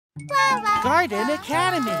Garden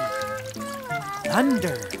Academy.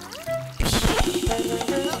 Thunder.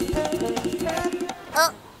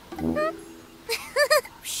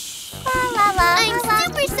 I'm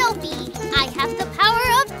Super Sophie. I have the power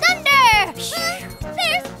of thunder.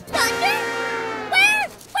 There's thunder? Where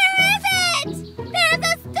is it? There's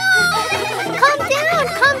a storm.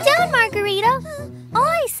 Calm down, Margarita. All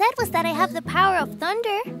I said was that I have the power of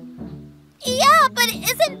thunder. Yeah, but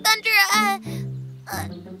isn't thunder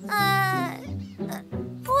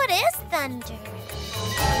what is thunder?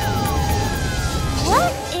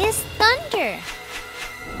 What is thunder?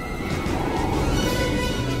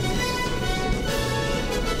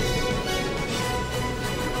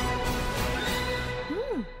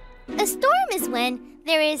 A storm is when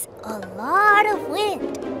there is a lot of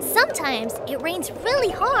wind. Sometimes it rains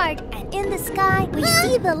really hard, and in the sky we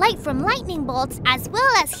see the light from lightning bolts as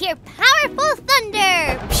well as hear powerful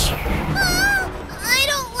thunder. I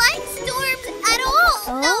don't like storms at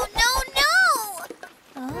all. No.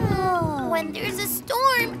 Oh. When there's a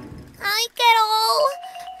storm, I get all...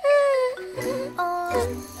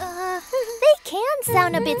 They can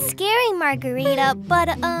sound a bit scary, Margarita,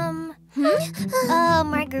 but,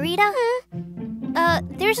 Margarita?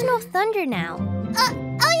 There's no thunder now.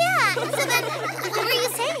 Oh yeah, so then what were you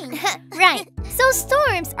saying? Right, so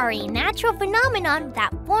storms are a natural phenomenon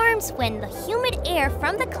that forms when the humid air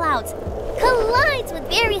from the clouds collides with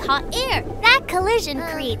very hot air. That collision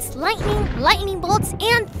creates lightning bolts,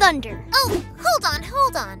 and thunder. Oh,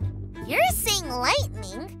 hold on. You're saying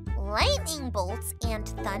lightning bolts and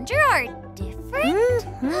thunder are different?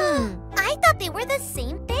 I thought they were the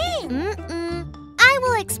same thing. I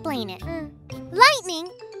will explain it. Lightning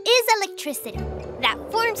is electricity that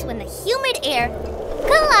forms when the humid air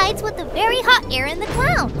collides with the very hot air in the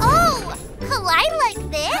clouds. Oh, collide like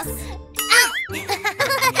this?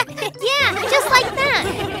 Yeah, just like that.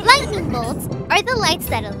 Lightning bolts are the lights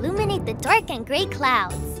that illuminate the dark and gray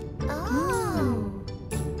clouds. Oh.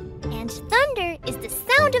 And thunder is the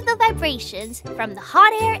sound of the vibrations from the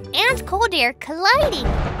hot air and cold air colliding.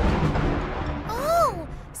 Oh,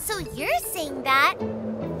 so you're saying that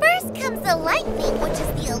first comes the lightning, which is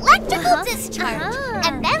the electrical discharge.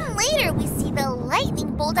 And then later we see the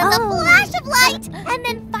lightning bolt and the flash of light. And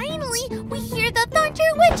then finally we hear the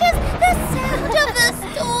thunder, which is the sound of the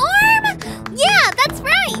storm. Yeah, that's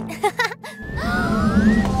right.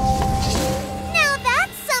 Now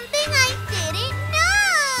that's something I didn't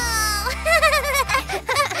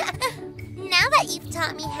know. Now that you've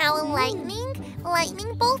taught me how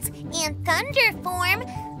lightning bolts, and thunder form,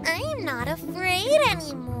 I'm not afraid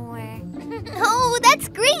anymore. Oh, that's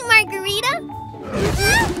great, Margarita!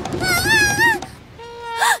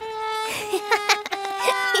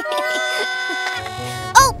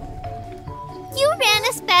 Oh! You ran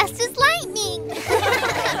as fast as lightning!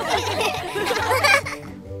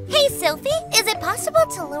 Hey, Sophie, is it possible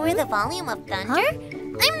to lower the volume of thunder?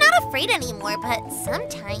 I'm not afraid anymore, but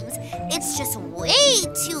sometimes it's just way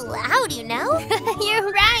too loud, you know?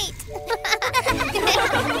 You're right.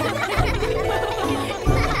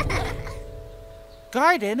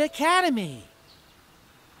 Garden Academy.